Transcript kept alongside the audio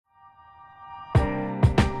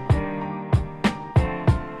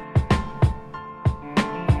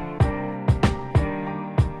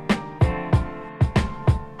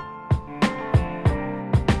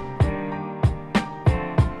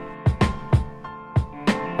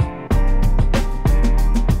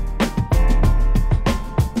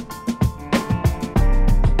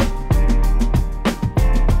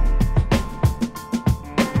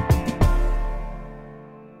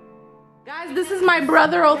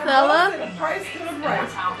brother Othello.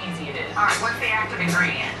 That's how easy it is. All right, what's the active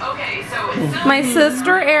ingredient? Okay, so it's My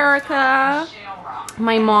sister Erica.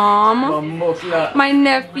 My mom. My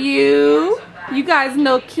nephew. You guys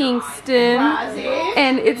know Kingston.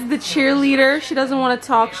 And it's the cheerleader. She doesn't want to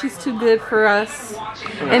talk. She's too good for us.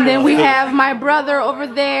 And then we have my brother over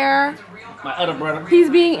there. My other brother. He's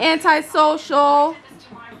being antisocial.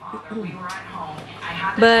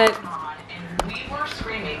 But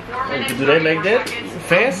do they like that?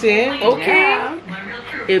 Fancy, okay.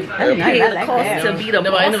 It costs to be the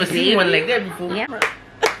boss. I never seen one like that before. Yeah.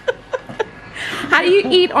 How do you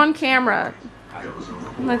eat on camera?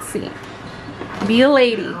 Let's see. Be a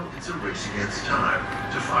lady. It's a race against time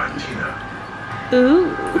to find Tina. Ooh.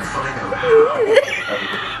 Find out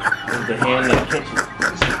how The hand like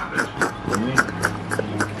this happened.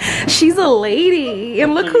 She's a lady.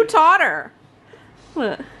 And look who taught her.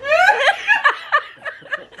 Look.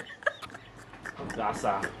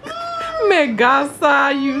 Gasa.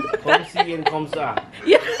 Megasa, you. Come see and come sa.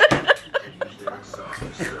 Yeah.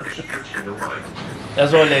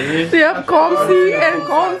 That's all that is. Yep, come see and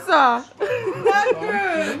come sa.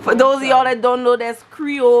 For those of y'all that don't know, that's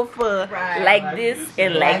Creole for like this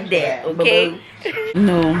and like that, okay?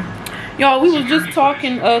 No. Y'all, we was just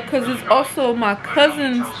talking because it's also my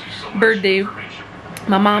cousin's birthday,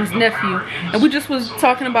 my mom's nephew, and we just was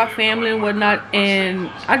talking about family and whatnot, and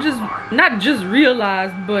I just not just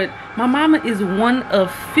realized, but my mama is one of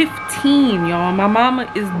 15, y'all. My mama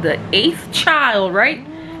is the 8th child, right?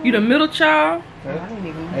 You the middle child?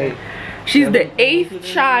 Hey. She's the 8th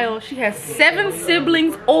child. She has 7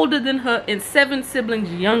 siblings older than her and 7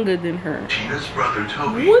 siblings younger than her. Tina's brother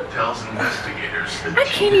Toby tells investigators that I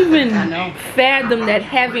can't even fathom that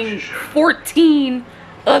having 14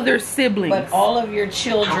 other siblings. But all of your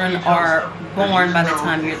children are born by the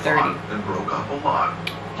time you're 30. and broke up a lot.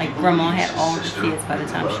 Like grandma had all the kids by the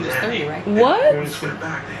time she was 30, right? What? Went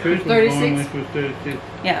back to him. 36?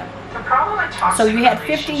 Yeah. So you had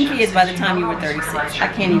 15 kids by the time you were 36. I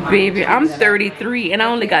can't even. Baby, I'm 33 and I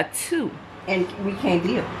only got 2. And we can't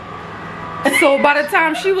deal. So by the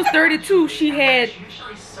time she was 32, she had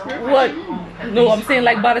what? No, I'm saying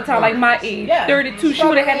like by the time like my age, 32, she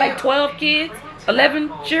would have had like 12 kids, 11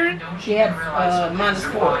 children. She had minus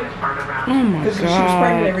 4. Oh my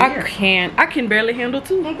God, I can barely handle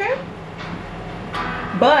 2. Okay.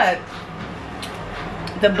 But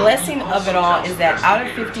the blessing of it all is that out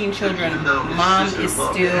of 15 children, mom is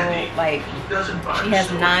still like, she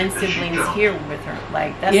has 9 siblings here with her.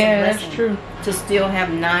 Like that's a blessing. That's true. To still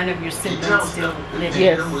have 9 of your siblings still living.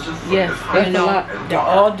 Yes, that's You know, a lot. they're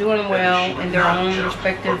all doing well in their own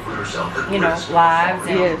respective, you know, lives.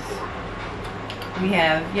 And Yes. we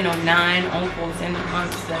have, you know, 9 uncles and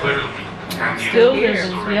aunts that are Still here.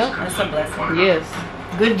 living. Yep. That's a blessing. Yes.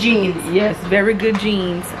 Good genes. Yes, very good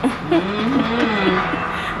genes.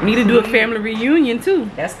 We need to do a family reunion too.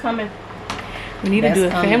 That's coming. We need to do a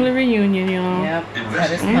family reunion, y'all. Yep. That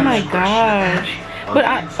is Oh coming. my gosh. But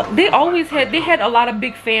they had a lot of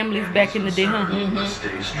big families back in the day, huh?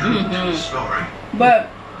 But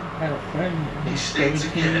He states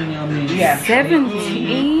again. yeah,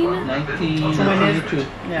 17? 1922.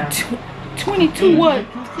 yeah. 22 what?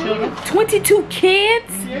 22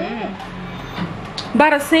 kids? Yeah. By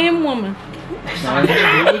the same woman. But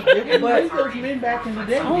those men back in the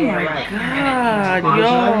day. Oh my God, Their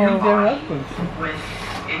y'all. husbands.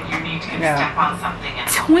 Yeah.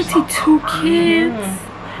 22 kids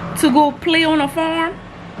to go play on a farm?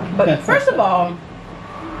 But first of all,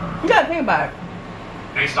 you gotta think about it.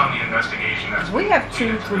 Based on the investigation that's We have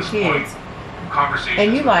 2, 3 kids.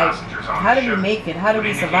 And you with like, passengers on how the did we ship make it? How did we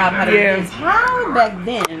would survive? How did Yeah. we do this? How back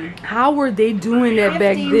then, How were they doing that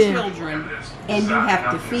back 15 then? children, and you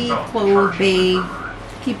have to feed, clothe, bathe,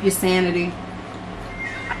 keep your sanity.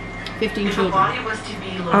 15 children.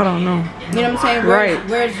 I don't know. You know what I'm saying? Right.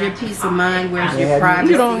 Where's your peace of mind? Where's your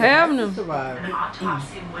privacy? You don't have them. Survive.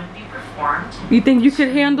 You think you could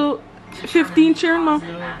handle 15 children, Mom?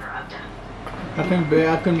 I can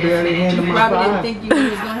barely handle You my probably didn't 5. think you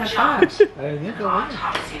was gonna have 5. I didn't think I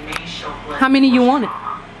would. How many you wanted?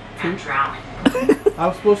 I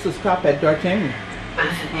was supposed to stop at D'Artagnan,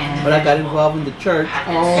 but I got involved in the church,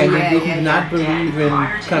 and they did not believe in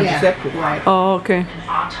contraceptive. Right. Oh, okay.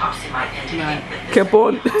 Right. Kept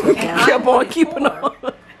on keeping on.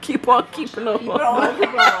 Keep on keeping on.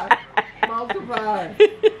 Multiply. Multiply.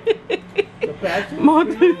 The passion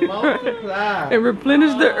multiply. And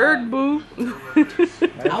replenish the earth, boo.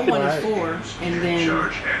 I wanted 4, and then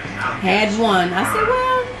had 1. I said,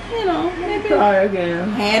 well, you know, maybe Try again.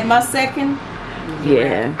 had my second.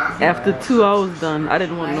 Yeah. After 2, I was done. I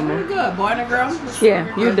didn't want no more. Pretty good. Boy and a girl?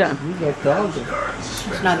 Yeah, you're done. You got dogs.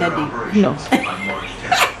 It's not that deep. No.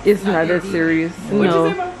 It's not that serious. No.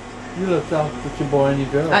 You looked off with your boy and your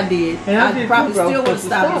girl. I did. And I did probably too, bro, still would have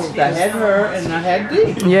because stopped. I had her and I had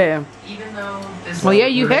D. Yeah. Well, yeah,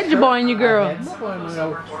 you had your boy and your girl. I had my boy and my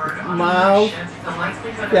girl. Miles,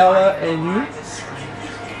 Stella, and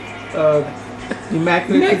you.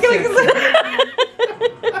 Immaculate Conception.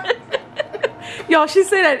 Y'all, she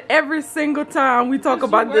say that every single time we talk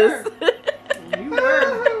about this. You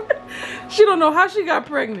were. She don't know how she got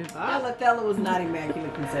pregnant. Stella was not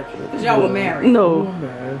Immaculate Conception. Because y'all were married. No.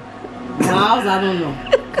 Miles, I don't know.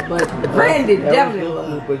 But Brandy definitely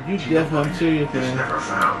was. But you definitely, I'm serious, man.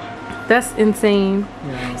 That's insane.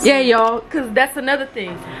 Yeah, y'all, because that's another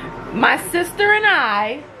thing. My sister and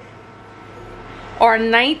I are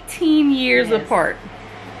 19 years apart.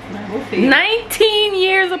 19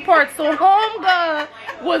 years apart. So homegirl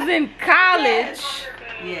was in college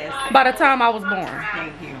by the time I was born.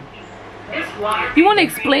 Thank you. You want to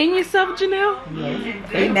explain yourself, Janelle?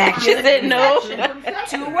 Immaculate She said no.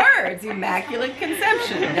 2 words. Immaculate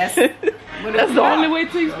Conception. That's the only way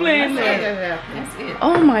to explain that. That's it.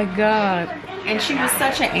 Oh my God. And she was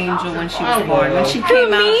such an angel when she was born. When she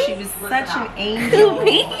came out, she was such an angel.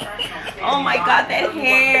 Oh my God, that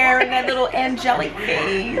hair and that little angelic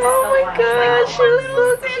face. Oh my God, she was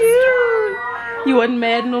so cute. You wasn't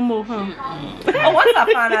mad no more, huh? Oh, once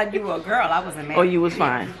I found out you were a girl, I wasn't mad. Oh, you was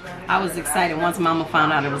fine. I was excited. Once Mama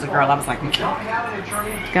found out it was a girl, I was like,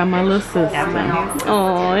 got my little sister.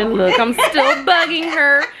 Oh, and look, I'm still bugging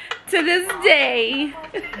her to this day.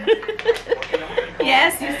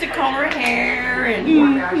 Yes, used to comb her hair and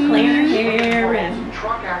play her hair and.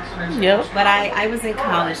 Yep. But I was in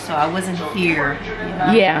college, so I wasn't here.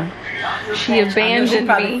 Yeah. She abandoned she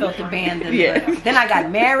probably me. felt abandoned. Yeah. But then I got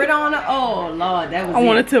married on her. Oh Lord, that was. I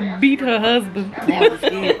wanted to beat her husband. That was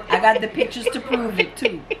it. I got the pictures to prove it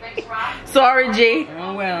too. Sorry, Jay.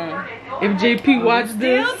 Oh well. If JP watched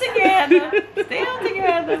this. Still together. Still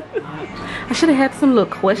together. I should have had some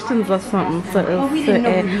little questions or something for us we to didn't know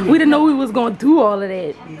add. we We didn't know we was gonna do all of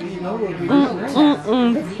that.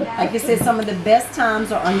 Like you said, some of the best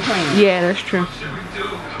times are unplanned. Yeah, that's true.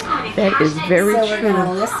 That is very So we're true.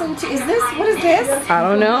 gonna listen to. Is this? What is this? I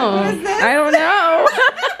don't know. What is this? I don't know.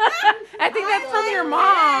 I think that's from your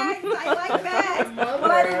mom. I like that.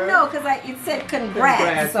 Well, I didn't know because it said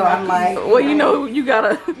congrats. So I'm like. Well, you know, you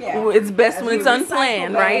gotta. Yeah. It's best when it's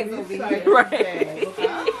unplanned, right? Right.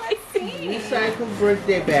 Recycle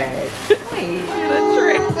birthday bag.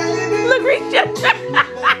 Look, Richard.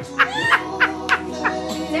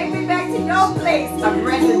 Take me back to your place of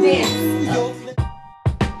residence.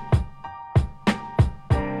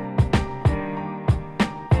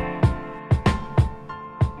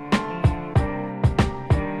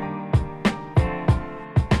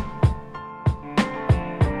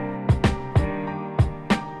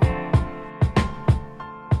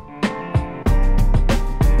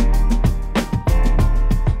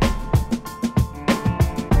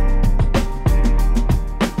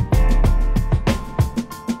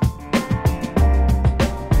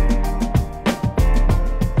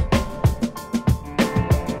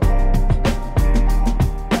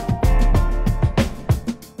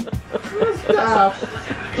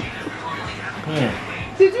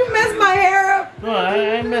 Did you mess my hair up? No, I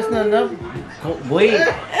ain't messing nothing up. Oh, wait.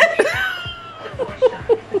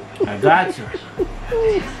 I got you.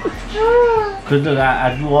 Cause look,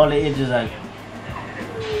 I do all the edges like.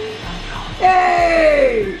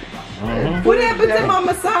 Hey! What happened to that? my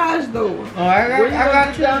massage though? Oh, I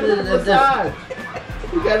got you down to the massage.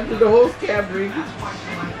 You got to do the whole scab ring.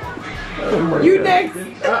 Oh You God. next.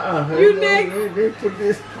 You next. They put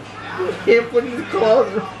this. Can't put these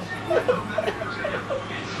clothes.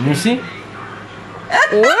 You see?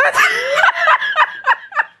 What?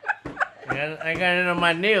 I got it on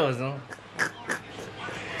my nails, huh?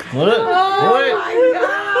 What? Oh my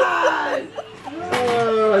God!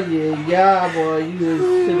 Oh yeah, boy, you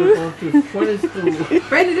should have gone to funny school.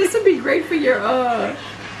 Brandy, this would be great for your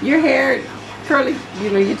hair curly,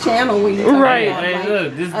 your channel when you Right. Hey,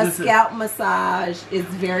 look, this scalp massage is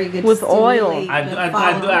very good With to oil. stimulate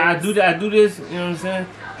I the do this. You know what I'm saying?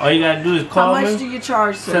 All you gotta do is How call much me. do you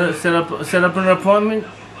charge, sir? Set up an appointment,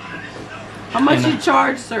 How much you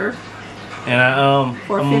charge, sir? and I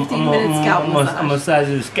For a 15-minute scalp massage. I'm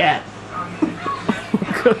massaging the scalp.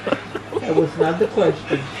 That was not the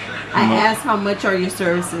question. I asked how much are your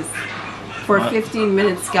services for a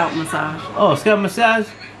 15-minute scalp massage. Oh, scalp massage.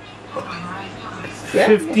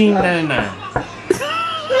 $15.99.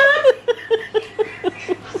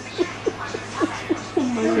 Oh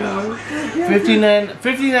my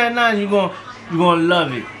 $59.9. You gonna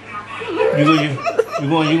love it.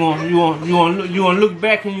 You gonna look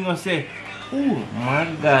back and you gonna say, "Oh my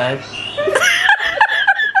God."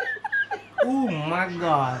 Oh my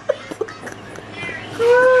God.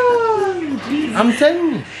 I'm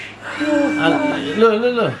telling you.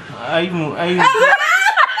 Look. I even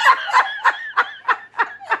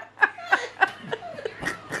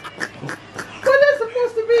what that's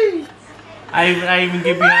supposed to be? I even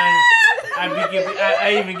get behind. I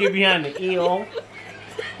even get behind the ear.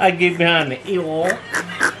 I get behind the ear.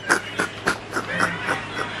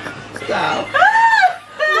 Stop.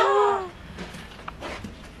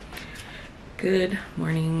 Good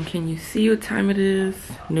morning. Can you see what time it is?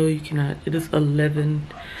 No, you cannot. It is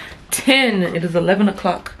 11:10. It is 11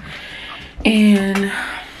 o'clock. And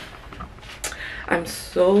I'm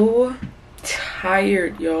so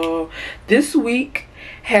tired, y'all. This week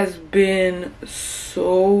has been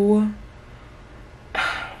so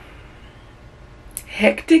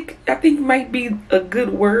hectic, I think might be a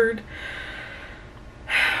good word.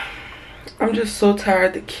 I'm just so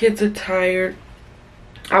tired. The kids are tired.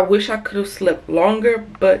 I wish I could have slept longer,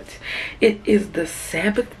 but it is the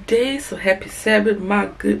Sabbath day, so happy Sabbath, my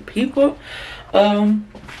good people. I'm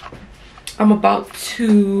about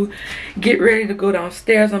to get ready to go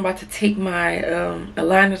downstairs. I'm about to take my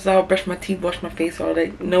aligners off, brush my teeth, wash my face, all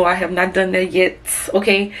that. No, I have not done that yet,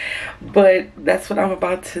 okay? But that's what I'm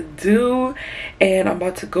about to do, and I'm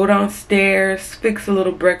about to go downstairs, fix a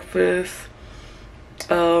little breakfast,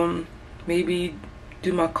 maybe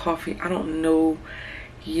do my coffee. I don't know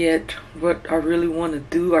yet what I really want to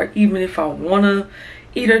do, or even if I want to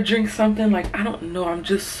eat or drink something. Like, I don't know. I'm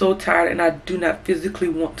just so tired and I do not physically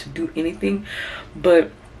want to do anything.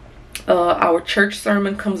 But our church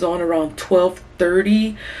sermon comes on around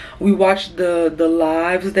 12:30. We watch the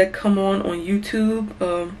lives that come on YouTube,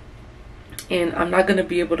 and I'm not gonna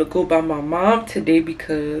be able to go by my mom today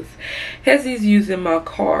because Hezzy's using my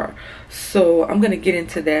car, so I'm gonna get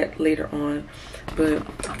into that later on. But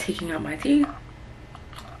I'm taking out my tea.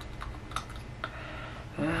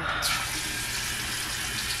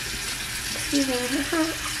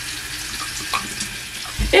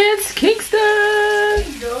 It's Kingston.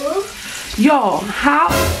 Y'all,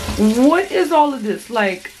 what is all of this?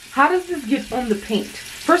 Like, how does this get on the paint?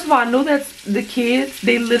 First of all, I know that's the kids.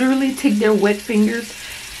 They literally take their wet fingers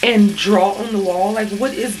and draw on the wall. Like,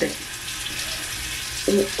 what is that?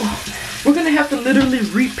 We're gonna have to literally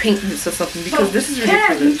repaint this or something because this is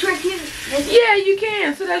ridiculous. Yeah, you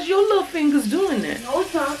can. So that's your little fingers doing that. No,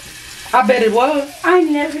 it's not. I bet it was. I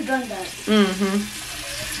never done that.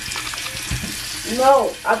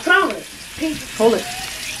 No, I promise. Hold it.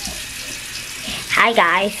 Hi,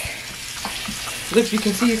 guys. Look, you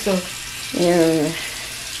can see yourself. Yeah.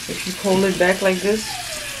 If you hold it back like this,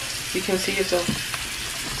 you can see yourself.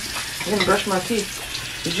 I'm gonna brush my teeth.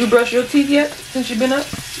 Did you brush your teeth yet since you've been up?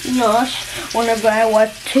 No, whenever I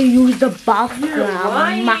want to use the bathroom. You're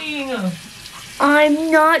lying.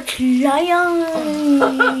 I'm not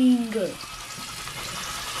lying.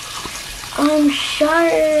 I'm sure.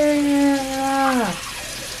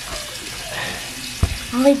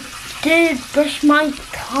 I did brush my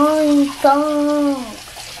tongue.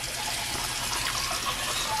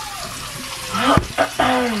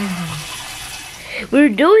 We're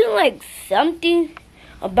doing like something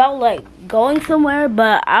about like going somewhere,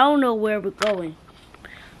 but I don't know where we're going.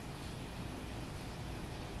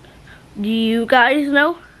 Do you guys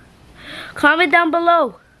know? Comment down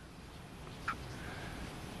below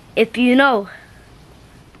if you know.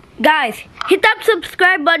 Guys, hit that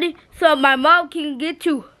subscribe button so my mom can get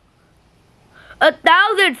to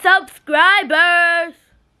 1,000 subscribers.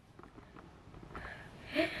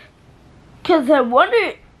 Cause I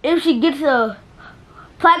wonder if she gets a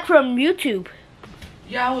plaque from YouTube.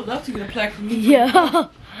 Yeah, I would love to get a plaque from you. Yeah.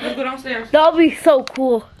 Let's go downstairs. That'll be so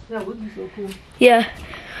cool. That would be so cool. Yeah.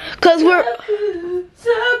 Cause we're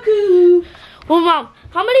so cool. Well, Mom,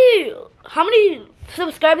 how many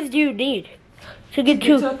subscribers do you need to get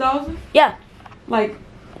to 1,000? Yeah. Like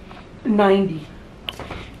 90.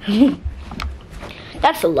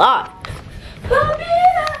 That's a lot.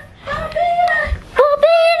 Bobita, Bobita,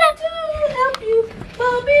 Bobita. to help you.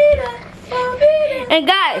 Bobita, Bobita. And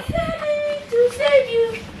guys, To save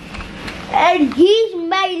you. and he's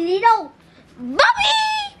my little Bobby.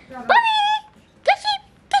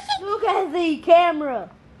 Look at the camera.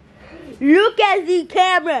 Look at the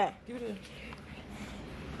camera.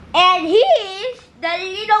 And he's the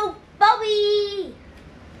little Bobby.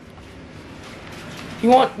 You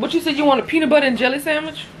want, what you said, you want a peanut butter and jelly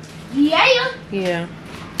sandwich? Yeah. Yeah.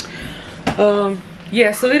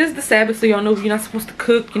 yeah, so it is the Sabbath, so y'all know you're not supposed to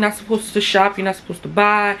cook, you're not supposed to shop, you're not supposed to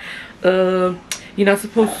buy, you're not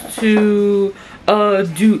supposed to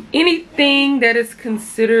do anything that is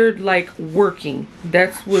considered like working.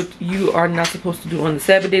 That's what you are not supposed to do on the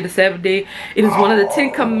Sabbath day. The Sabbath day, it is one of the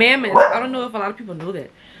 10 commandments. I don't know if a lot of people know that.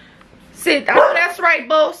 Say, I know that's right,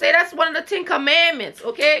 Bo. Say that's one of the 10 commandments,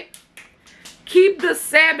 okay? Keep the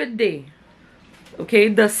Sabbath day. Okay,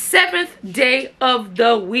 the 7th day of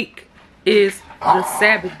the week is the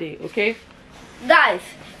Sabbath day, okay? Guys,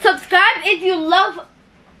 subscribe if you love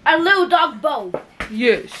our little dog Bo.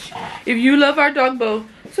 Yes, if you love our dog Bo,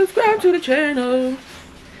 subscribe to the channel.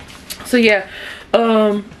 So yeah,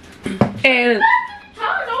 and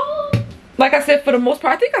like I said, for the most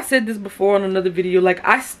part, I think I said this before on another video, like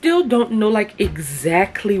I still don't know like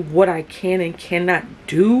exactly what I can and cannot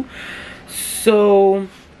do. So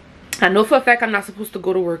I know for a fact I'm not supposed to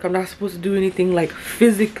go to work. I'm not supposed to do anything like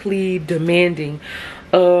physically demanding.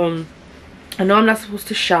 I know I'm not supposed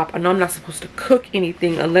to shop. I know I'm not supposed to cook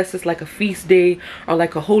anything unless it's like a feast day or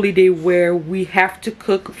like a holy day where we have to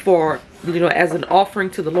cook for, you know, as an offering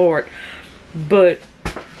to the Lord. But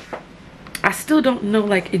I still don't know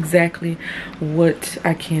like exactly what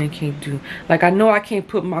I can and can't do. Like I know I can't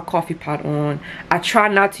put my coffee pot on. I try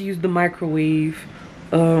not to use the microwave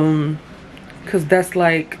because that's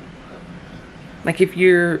like if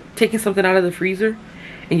you're taking something out of the freezer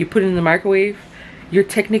and you put it in the microwave, you're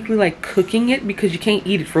technically like cooking it because you can't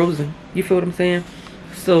eat it frozen. You feel what I'm saying?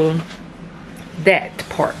 So that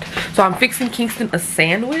part. So I'm fixing Kingston a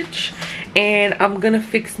sandwich, and I'm gonna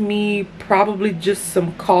fix me probably just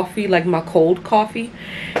some coffee, like my cold coffee,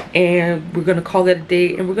 and we're gonna call that a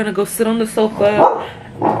day, and we're gonna go sit on the sofa.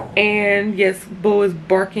 And yes, Bo is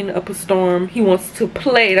barking up a storm. He wants to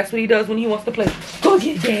play. That's what he does when he wants to play. Go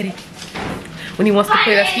get daddy. When he wants to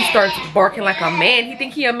play, he starts barking like a man. He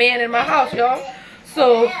think he a man in my house, y'all.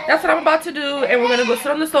 So that's what I'm about to do, and we're gonna go sit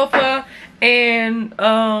on the sofa and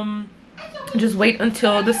just wait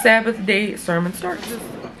until the Sabbath day sermon starts.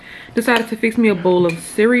 Decided to fix me a bowl of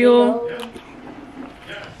cereal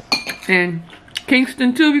and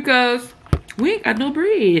Kingston too because we ain't got no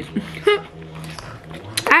bread.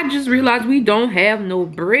 I just realized we don't have no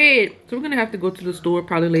bread, so we're gonna have to go to the store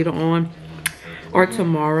probably later on or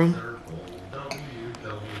tomorrow.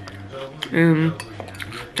 And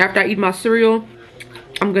after I eat my cereal,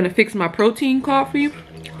 I'm gonna fix my protein coffee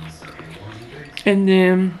and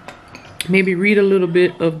then maybe read a little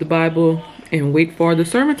bit of the Bible and wait for the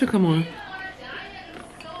sermon to come on.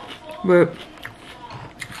 But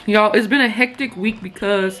y'all, it's been a hectic week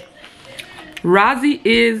because Rozzy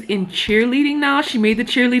is in cheerleading now. She made the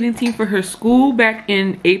cheerleading team for her school back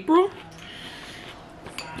in April,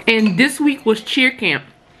 and this week was cheer camp,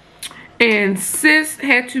 and sis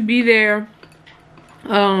had to be there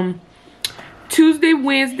Tuesday,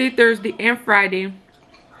 Wednesday, Thursday, and Friday.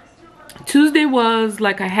 Tuesday was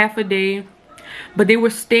like a half a day, but they were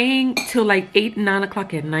staying till like 8, 9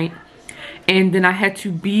 o'clock at night. And then I had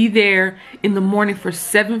to be there in the morning for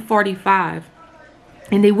 7:45.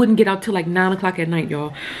 And they wouldn't get out till like 9 o'clock at night,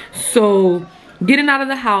 y'all. So getting out of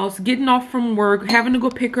the house, getting off from work, having to go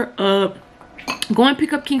pick her up, go and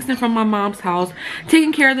pick up Kingston from my mom's house,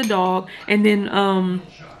 taking care of the dog, and then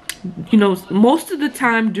you know, most of the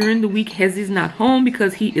time during the week Hezzy's not home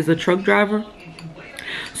because he is a truck driver.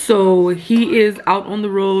 So he is out on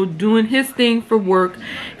the road doing his thing for work.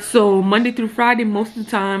 So Monday through Friday, most of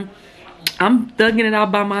the time I'm thugging it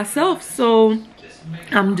out by myself. So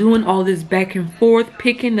I'm doing all this back and forth,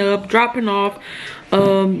 picking up, dropping off,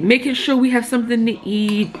 making sure we have something to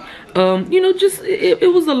eat. You know, just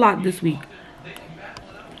it was a lot this week.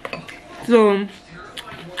 So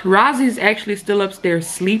Rozzy's actually still upstairs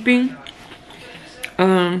sleeping.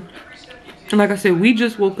 And like I said, we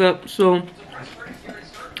just woke up. So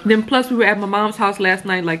then plus we were at my mom's house last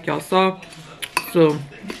night, like y'all saw. So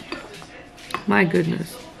my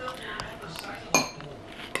goodness.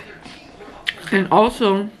 And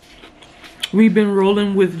also we've been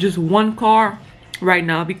rolling with just one car right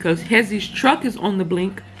now because Hezzy's truck is on the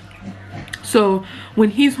blink. So when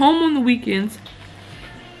he's home on the weekends,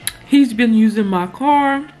 he's been using my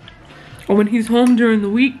car, or when he's home during the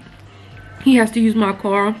week, he has to use my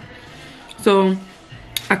car. So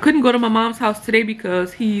I couldn't go to my mom's house today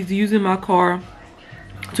because he's using my car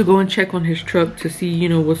to go and check on his truck to see, you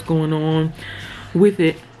know, what's going on with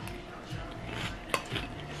it.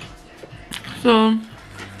 So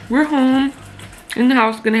we're home in the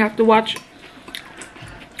house, gonna have to watch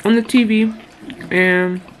on the TV,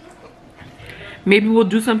 and maybe we'll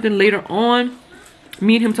do something later on.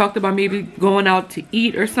 Me and him talked about maybe going out to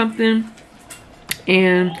eat or something,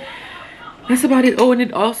 and that's about it. Oh, and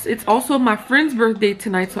it's also my friend's birthday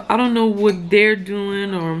tonight, so I don't know what they're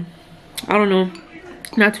doing, or I don't know,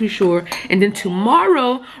 not too sure. And then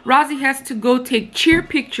tomorrow Rosie has to go take cheer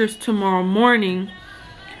pictures tomorrow morning.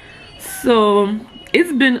 So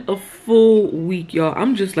it's been a full week, y'all.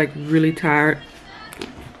 I'm just like really tired.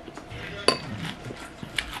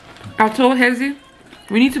 I told Hezzy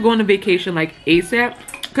we need to go on a vacation like ASAP,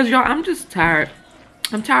 because y'all, I'm just tired.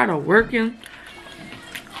 I'm tired of working.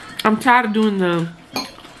 I'm tired of doing the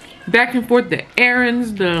back and forth, the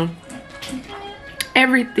errands, the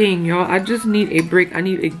everything, y'all. I just need a break. I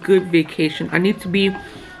need a good vacation. I need to be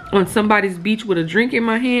on somebody's beach with a drink in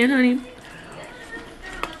my hand, honey.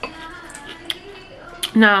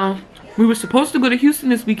 Now, we were supposed to go to Houston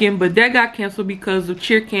this weekend, but that got canceled because of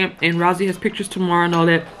cheer camp, and Rosie has pictures tomorrow and all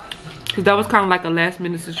that. Because that was kind of like a last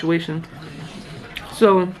minute situation.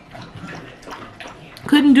 So,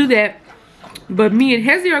 couldn't do that. But me and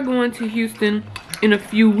Hezzy are going to Houston in a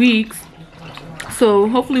few weeks. So,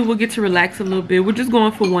 hopefully we'll get to relax a little bit. We're just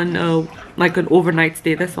going for one, like an overnight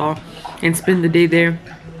stay, that's all. And spend the day there.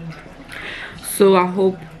 So, I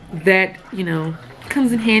hope that, you know,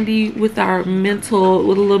 comes in handy with our with a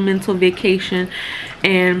little mental vacation.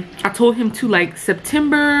 And I told him to, like,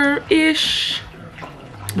 September-ish,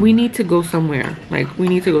 we need to go somewhere. Like, we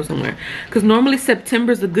need to go somewhere, because normally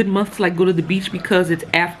September is a good month to like go to the beach, because it's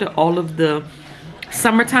after all of the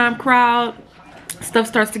summertime crowd. Stuff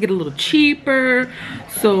starts to get a little cheaper.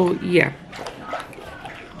 So yeah.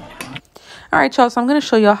 All right, y'all, so I'm going to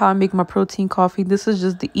show y'all how I make my protein coffee. This is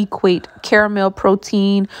just the Equate caramel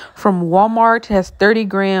protein from Walmart. It has 30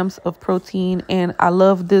 grams of protein, and I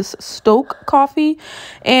love this Stoke coffee.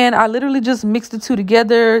 And I literally just mix the two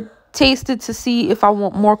together, taste it to see if I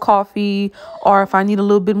want more coffee or if I need a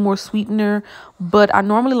little bit more sweetener. But I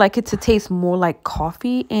normally like it to taste more like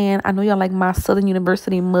coffee. And I know y'all like my Southern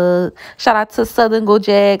University mug. Shout out to Southern, go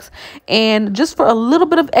Jags. And just for a little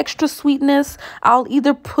bit of extra sweetness, I'll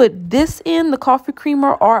either put this in the coffee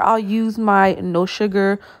creamer, or I'll use my no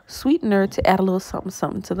sugar sweetener to add a little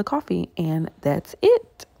something to the coffee. And that's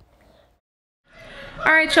it.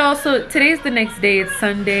 All right, y'all, so today's the next day. It's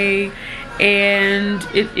Sunday, and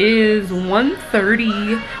it is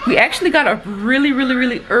 1:30. We actually got a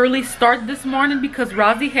really early start this morning because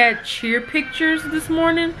Rosie had cheer pictures this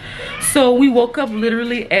morning. So we woke up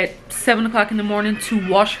literally at 7 o'clock in the morning to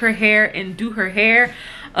wash her hair and do her hair,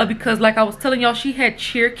 because like I was telling y'all, she had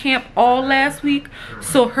cheer camp all last week,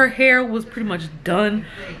 so her hair was pretty much done,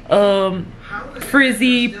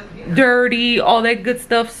 frizzy, dirty, all that good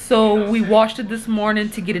stuff. So we washed it this morning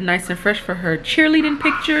to get it nice and fresh for her cheerleading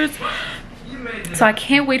pictures. So I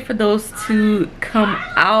can't wait for those to come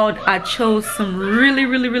out. I chose some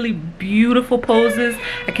really beautiful poses.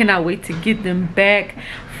 I cannot wait to get them back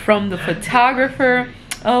from the photographer.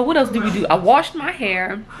 What else did we do? I washed my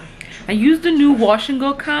hair. I used the new wash and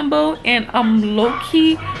go combo, and I'm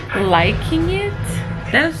low-key liking it.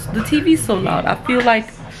 The TV's so loud. I feel like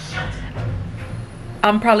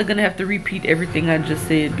I'm probably gonna have to repeat everything I just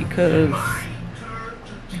said because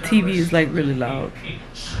the TV is like really loud.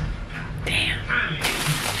 Damn.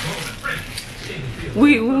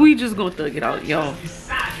 We just gonna thug it out, y'all.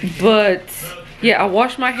 But yeah, I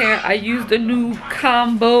washed my hair. I used a new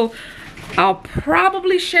combo. I'll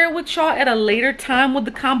probably share with y'all at a later time what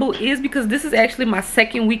the combo is, because this is actually my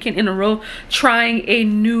second weekend in a row trying a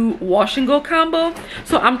new wash and go combo.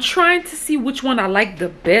 So I'm trying to see which one I like the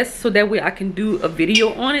best, so that way I can do a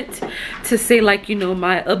video on it to say, like, you know,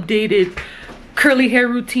 my updated curly hair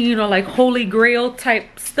routine or like holy grail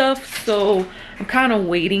type stuff. So I'm kind of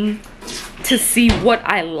waiting to see what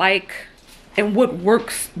I like and what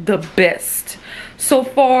works the best. So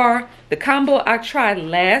far, the combo I tried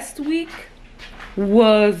last week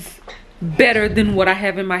was better than what I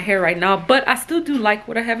have in my hair right now, but I still do like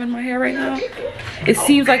what I have in my hair right now. It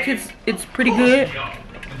seems like it's pretty good.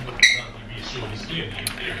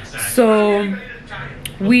 So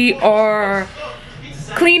we are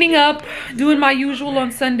cleaning up, doing my usual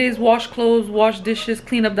on Sundays: wash clothes, wash dishes,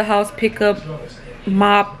 clean up the house, pick up,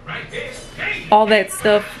 mop, all that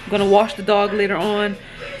stuff. I'm gonna wash the dog later on.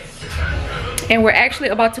 And we're actually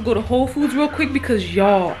about to go to Whole Foods real quick because,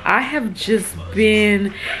 y'all, I have just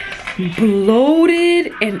been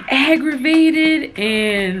bloated and aggravated,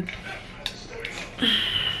 and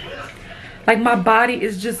like my body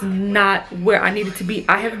is just not where I need it to be.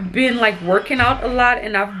 I have been like working out a lot,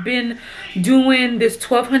 and I've been doing this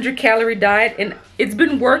 1200 calorie diet, and it's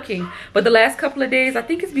been working. But the last couple of days, I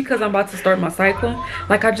think it's because I'm about to start my cycle,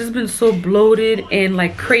 like I've just been so bloated and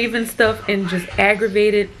like craving stuff and just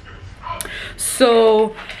aggravated.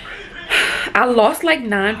 So I lost like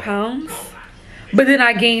 9 pounds, but then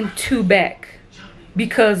I gained 2 back.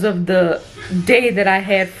 because of the day that I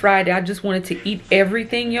had Friday. I just wanted to eat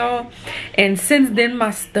everything, y'all. And since then,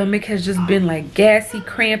 my stomach has just been like gassy,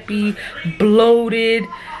 crampy, bloated,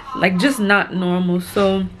 like just not normal.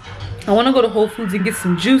 So I want to go to Whole Foods and get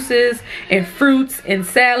some juices and fruits and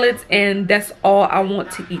salads, and that's all I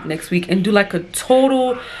want to eat next week, and do like a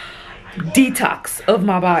total detox of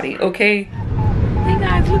my body, okay? Hey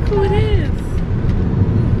guys, look who it is.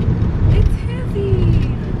 It's Heavy.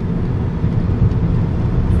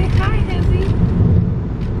 Say hi, Heavy.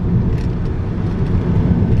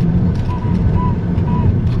 Oh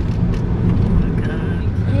my God.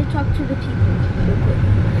 Let me talk to the people real quick.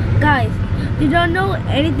 Guys, you don't know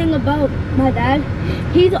anything about my dad?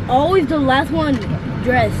 He's always the last one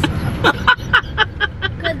dressed.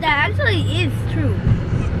 Because that actually is true.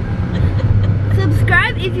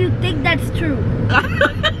 Subscribe if you think that's true.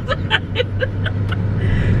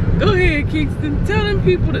 Go ahead, Kingston. Tell them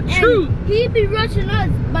people the truth. He be rushing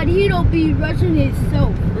us, but he don't be rushing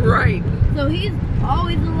himself. Right. So he's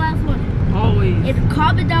always the last one. Always. And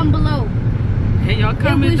comment down below. Hey, y'all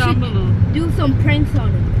comment down below. Do some pranks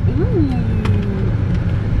on him. Ooh.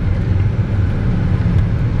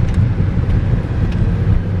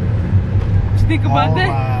 What you think about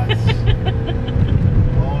that?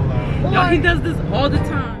 Y'all, he does this all the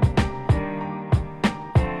time.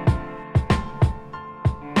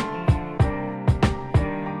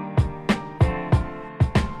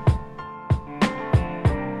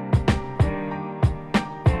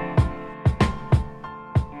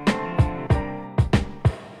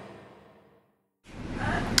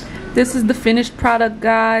 This is the finished product,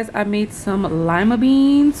 guys. I made some lima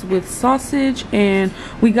beans with sausage, and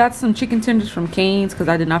we got some chicken tenders from Cane's because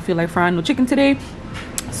I did not feel like frying no chicken today.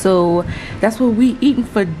 So that's what we eating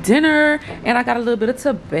for dinner. And I got a little bit of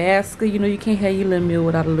Tabasco. You know, you can't have your little meal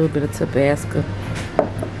without a little bit of Tabasco.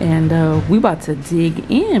 And we about to dig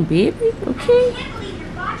in, baby. Okay.